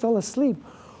fathers fell asleep,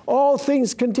 all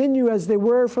things continue as they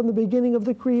were from the beginning of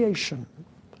the creation.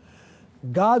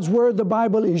 God's word, the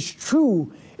Bible, is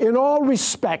true in all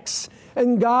respects,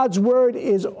 and God's word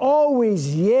is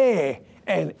always yea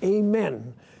and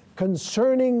amen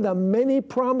concerning the many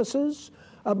promises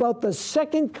about the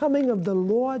second coming of the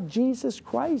Lord Jesus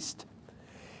Christ.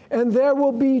 And there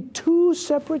will be two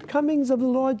separate comings of the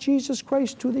Lord Jesus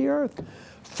Christ to the earth.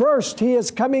 First, he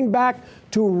is coming back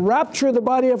to rapture the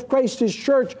body of Christ, his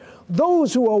church,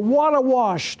 those who are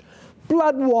water-washed,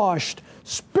 blood-washed,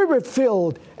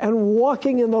 spirit-filled, and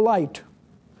walking in the light,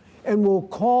 and will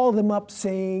call them up,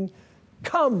 saying,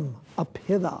 come up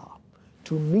hither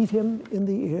to meet him in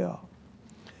the air.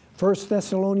 1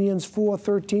 Thessalonians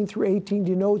 4:13-18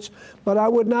 denotes, but I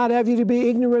would not have you to be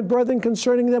ignorant, brethren,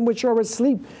 concerning them which are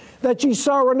asleep, that ye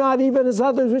sorrow not, even as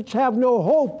others which have no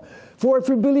hope. For if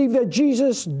we believe that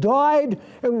Jesus died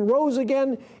and rose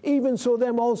again, even so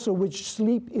them also which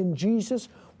sleep in Jesus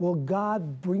will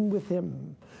God bring with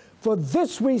him. For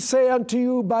this we say unto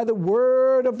you by the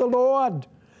word of the Lord,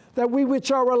 that we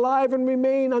which are alive and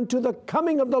remain unto the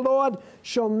coming of the Lord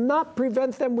shall not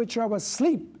prevent them which are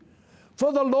asleep.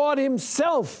 For the Lord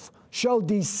himself shall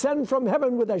descend from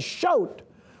heaven with a shout,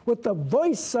 with the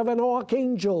voice of an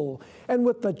archangel, and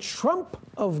with the trump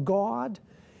of God,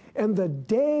 and the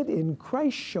dead in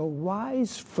Christ shall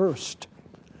rise first.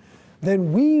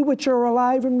 Then we which are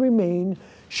alive and remain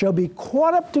shall be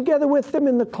caught up together with them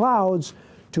in the clouds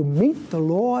to meet the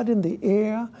Lord in the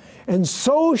air, and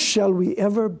so shall we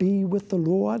ever be with the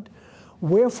Lord.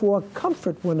 Wherefore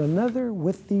comfort one another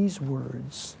with these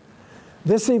words.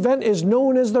 This event is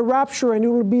known as the rapture, and it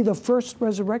will be the first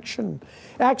resurrection.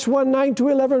 Acts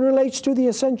 1:9-11 relates to the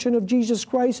ascension of Jesus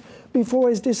Christ before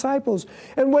his disciples.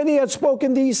 And when he had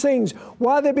spoken these things,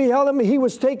 while they beheld him, he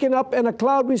was taken up, and a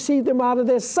cloud received him out of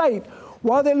their sight.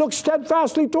 While they looked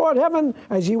steadfastly toward heaven,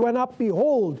 as he went up,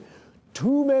 behold,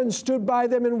 two men stood by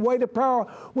them in white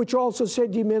apparel, which also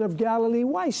said, ye men of Galilee,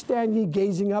 why stand ye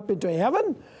gazing up into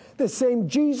heaven? The same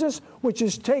Jesus which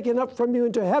is taken up from you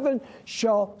into heaven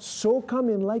shall so come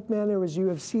in like manner as you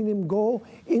have seen him go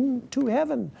into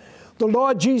heaven. The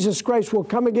Lord Jesus Christ will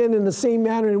come again in the same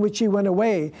manner in which he went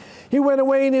away. He went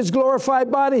away in his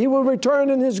glorified body. He will return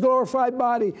in his glorified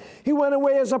body. He went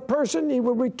away as a person. He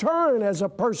will return as a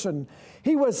person.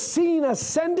 He was seen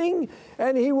ascending,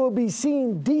 and he will be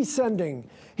seen descending.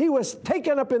 He was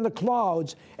taken up in the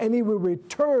clouds, and he will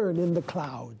return in the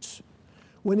clouds.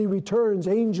 When he returns,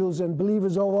 angels and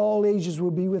believers of all ages will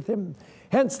be with him.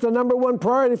 Hence, the number one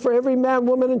priority for every man,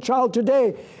 woman, and child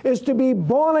today is to be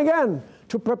born again,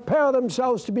 to prepare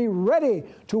themselves to be ready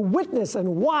to witness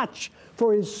and watch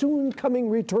for his soon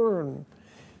coming return.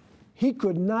 He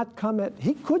could come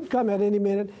at any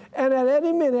minute, and at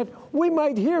any minute we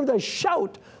might hear the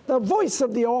shout, the voice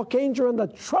of the archangel, and the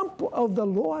trump of the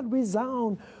Lord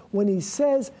resound when he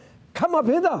says, come up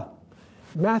hither.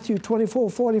 Matthew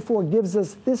 24:44 gives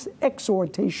us this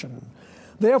exhortation.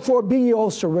 Therefore be ye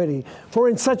also ready, for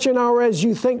in such an hour as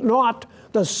you think not,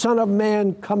 the Son of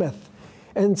Man cometh.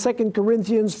 And 2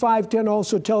 Corinthians 5:10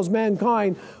 also tells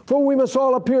mankind, for we must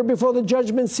all appear before the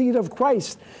judgment seat of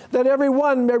Christ, that every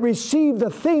one may receive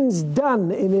the things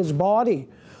done in his body,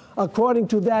 according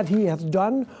to that he hath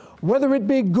done, whether it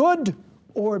be good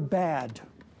or bad.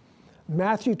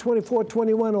 Matthew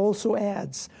 24:21 also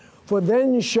adds, for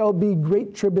then shall be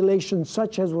great tribulation,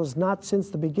 such as was not since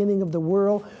the beginning of the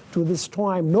world to this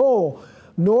time, no,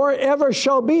 nor ever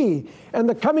shall be. And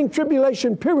the coming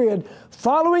tribulation period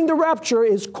following the rapture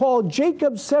is called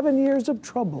Jacob's 7 years of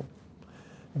trouble.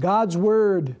 God's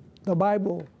word, the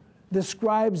Bible,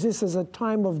 describes this as a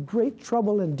time of great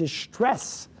trouble and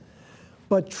distress.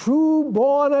 But true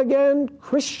born-again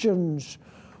Christians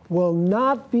will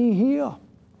not be here,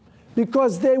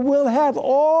 because they will have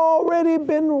already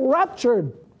been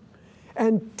raptured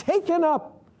and taken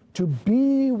up to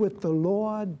be with the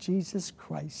Lord Jesus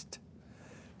Christ.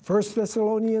 1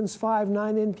 Thessalonians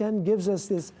 5:9 and 10 gives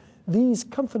us these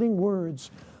comforting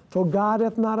words. For God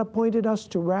hath not appointed us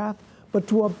to wrath, but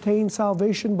to obtain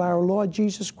salvation by our Lord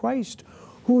Jesus Christ,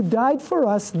 who died for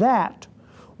us, that,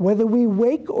 whether we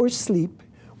wake or sleep,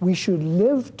 we should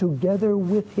live together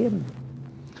with him.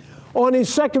 On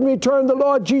his second return, the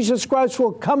Lord Jesus Christ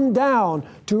will come down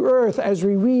to earth, as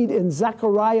we read in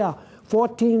Zechariah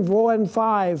 14:4 and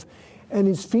 5. And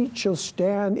his feet shall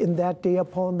stand in that day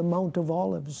upon the Mount of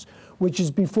Olives, which is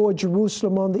before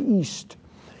Jerusalem on the east.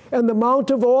 And the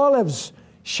Mount of Olives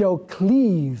shall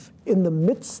cleave in the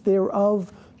midst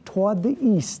thereof toward the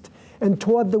east and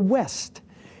toward the west.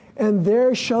 And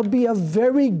there shall be a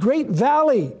very great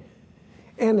valley,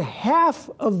 and half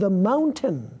of the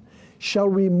mountain shall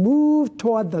remove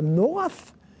toward the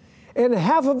north, and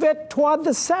half of it toward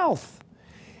the south.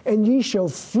 And ye shall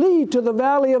flee to the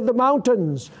valley of the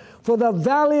mountains, for the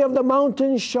valley of the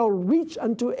mountains shall reach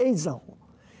unto Azel.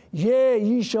 Yea,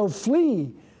 ye shall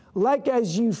flee, like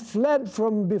as ye fled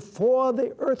from before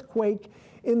the earthquake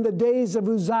in the days of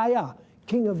Uzziah,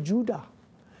 king of Judah.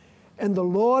 And the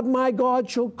Lord my God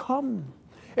shall come,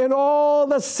 and all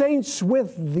the saints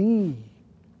with thee.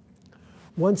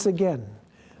 Once again,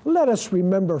 let us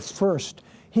remember first,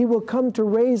 he will come to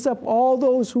raise up all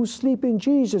those who sleep in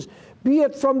Jesus, be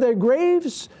it from their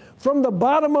graves, from the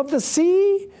bottom of the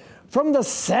sea, from the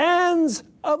sands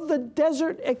of the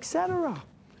desert, etc.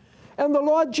 And the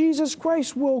Lord Jesus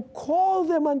Christ will call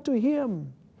them unto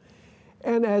him.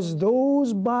 And as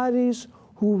those bodies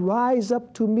who rise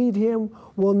up to meet him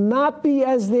will not be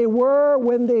as they were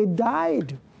when they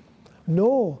died.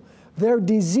 No, their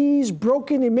disease,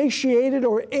 broken, emaciated,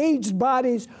 or aged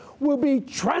bodies will be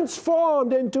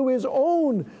transformed into his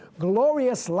own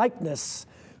glorious likeness.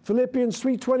 Philippians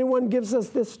 3:21 gives us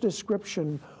this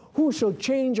description. Who shall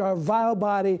change our vile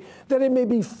body, that it may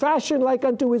be fashioned like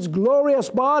unto his glorious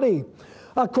body,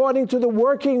 according to the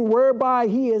working whereby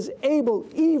he is able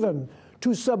even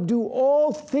to subdue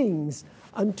all things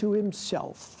unto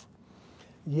himself.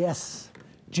 Yes,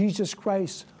 Jesus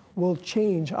Christ will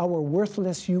change our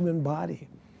worthless human body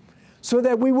so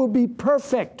that we will be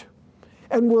perfect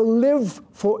and will live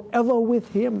forever with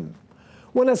him.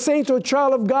 When a saint or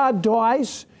child of God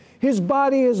dies, his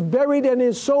body is buried and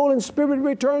his soul and spirit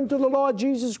return to the Lord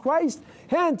Jesus Christ.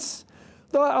 Hence,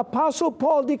 the Apostle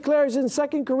Paul declares in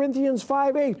 2 Corinthians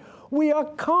 5:8, we are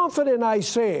confident, I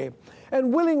say,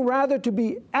 and willing rather to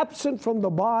be absent from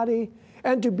the body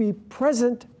and to be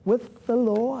present with the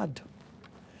Lord.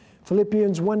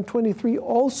 Philippians 1:23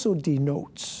 also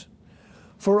denotes,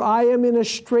 for I am in a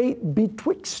strait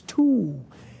betwixt two,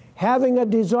 having a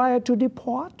desire to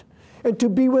depart and to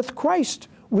be with Christ,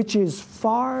 which is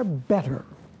far better.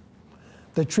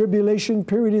 The tribulation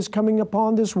period is coming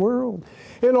upon this world,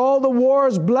 and all the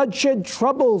wars, bloodshed,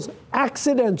 troubles,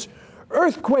 accidents,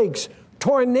 earthquakes,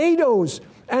 tornadoes,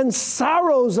 and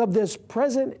sorrows of this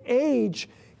present age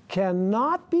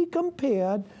cannot be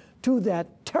compared to that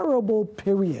terrible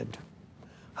period.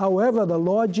 However, the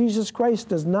Lord Jesus Christ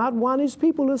does not want his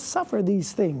people to suffer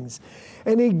these things,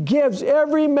 and he gives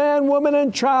every man, woman,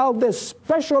 and child this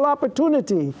special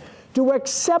opportunity to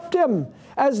accept him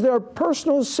as their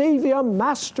personal Savior,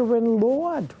 Master, and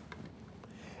Lord.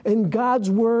 In God's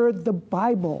Word, the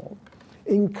Bible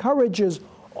encourages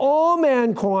all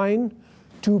mankind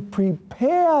to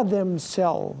prepare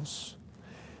themselves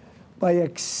by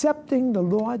accepting the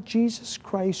Lord Jesus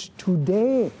Christ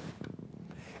today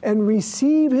and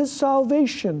receive his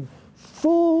salvation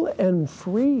full and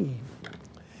free.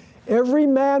 Every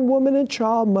man, woman, and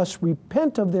child must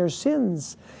repent of their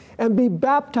sins and be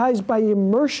baptized by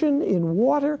immersion in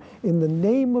water in the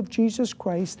name of Jesus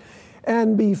Christ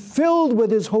and be filled with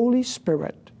his Holy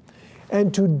Spirit.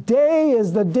 And today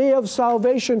is the day of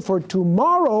salvation, for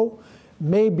tomorrow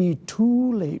may be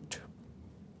too late.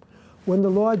 When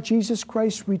the Lord Jesus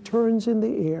Christ returns in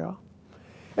the air,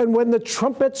 and when the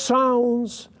trumpet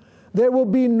sounds, there will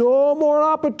be no more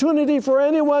opportunity for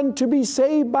anyone to be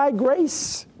saved by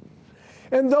grace.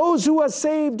 And those who are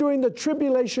saved during the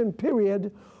tribulation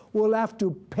period will have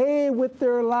to pay with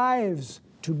their lives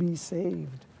to be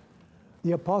saved.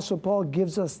 The Apostle Paul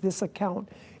gives us this account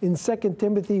in 2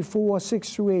 Timothy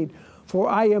 4:6-8. For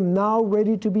I am now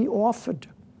ready to be offered,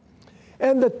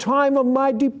 and the time of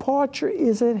my departure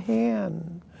is at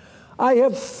hand. I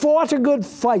have fought a good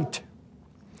fight.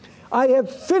 I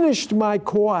have finished my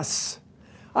course.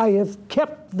 I have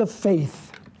kept the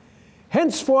faith.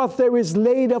 Henceforth there is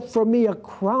laid up for me a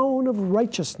crown of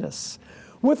righteousness,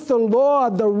 with the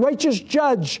Lord, the righteous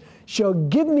judge, shall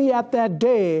give me at that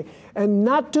day, and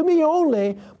not to me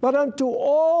only, but unto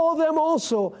all them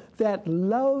also that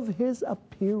love his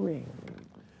appearing.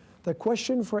 The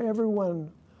question for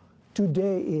everyone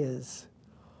today is,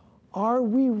 are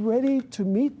we ready to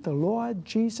meet the Lord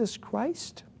Jesus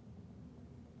Christ?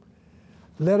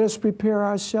 Let us prepare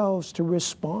ourselves to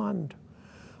respond.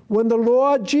 When the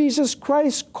Lord Jesus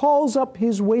Christ calls up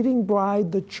his waiting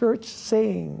bride, the church,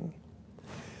 saying,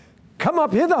 come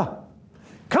up hither,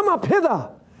 come up hither,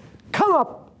 come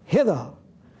up hither.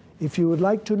 If you would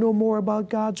like to know more about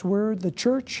God's Word, the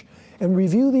church, and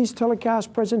review these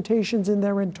telecast presentations in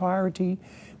their entirety,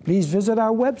 please visit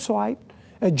our website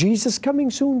at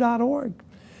jesuscomingsoon.org.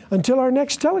 Until our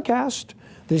next telecast,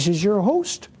 this is your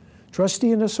host,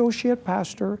 Trustee and Associate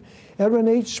Pastor Edwin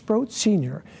H. Sproat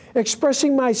Sr.,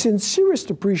 expressing my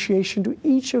sincerest appreciation to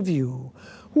each of you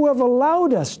who have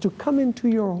allowed us to come into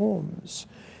your homes.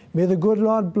 May the good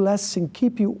Lord bless and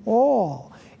keep you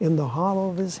all in the hollow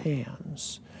of His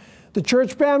hands. The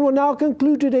church band will now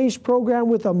conclude today's program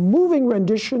with a moving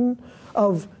rendition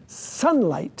of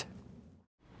Sunlight.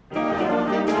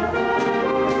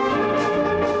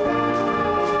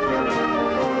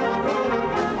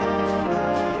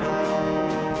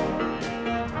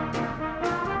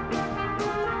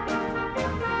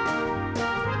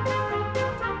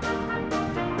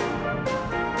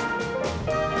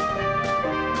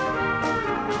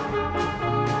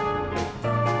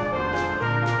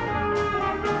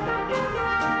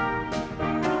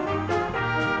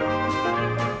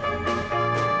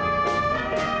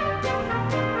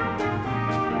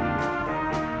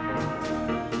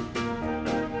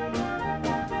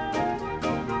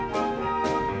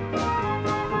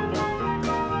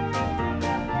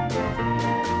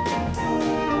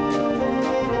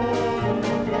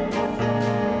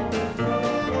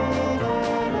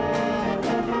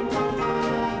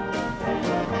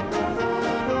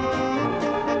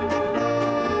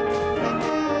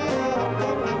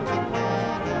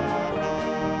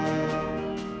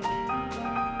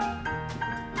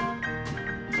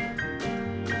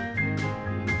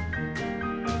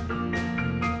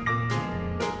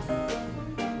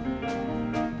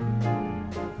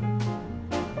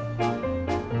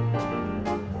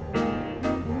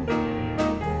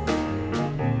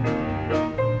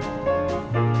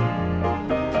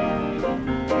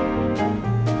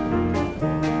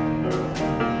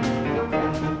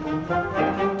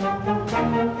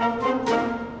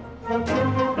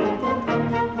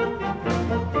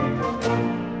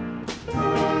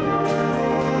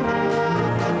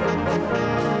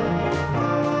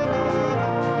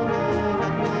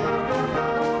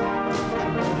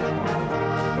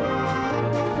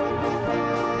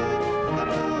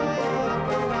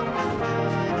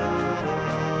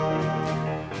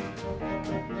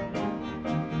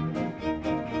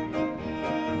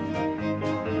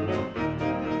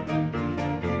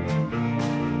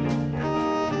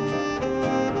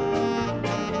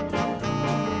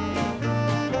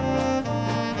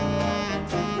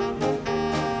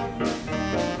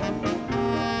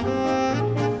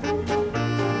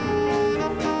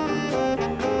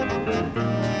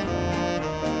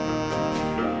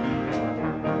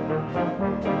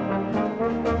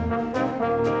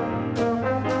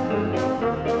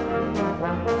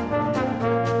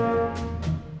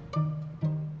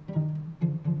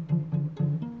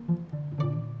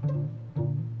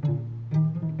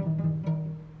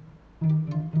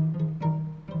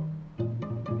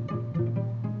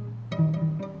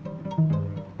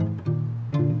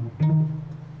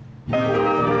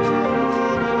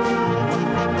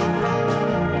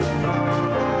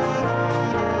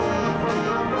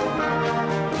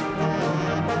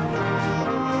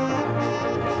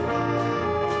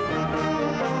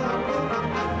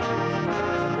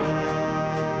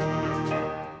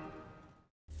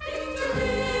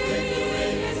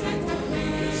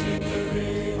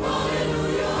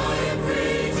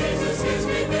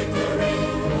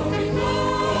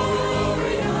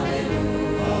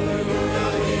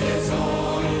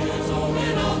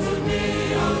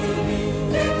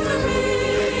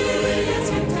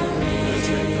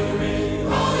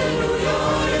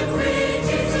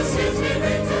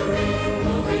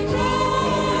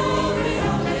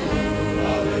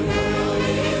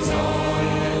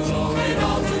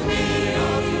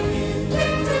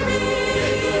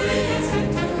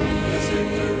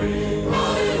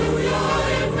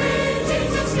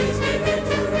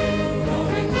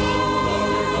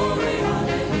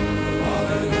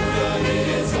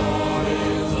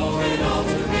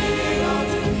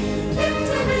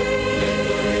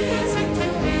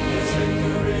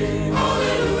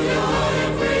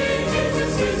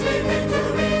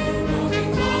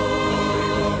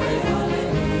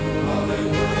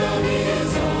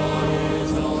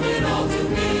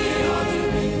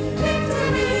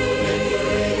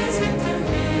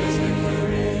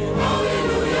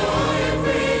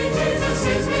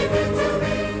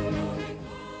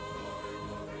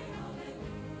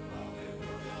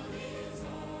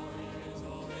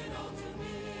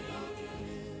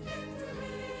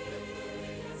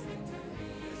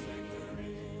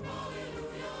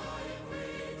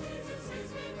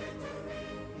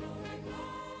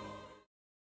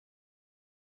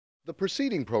 The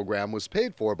preceding program was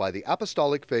paid for by the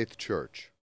Apostolic Faith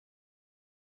Church.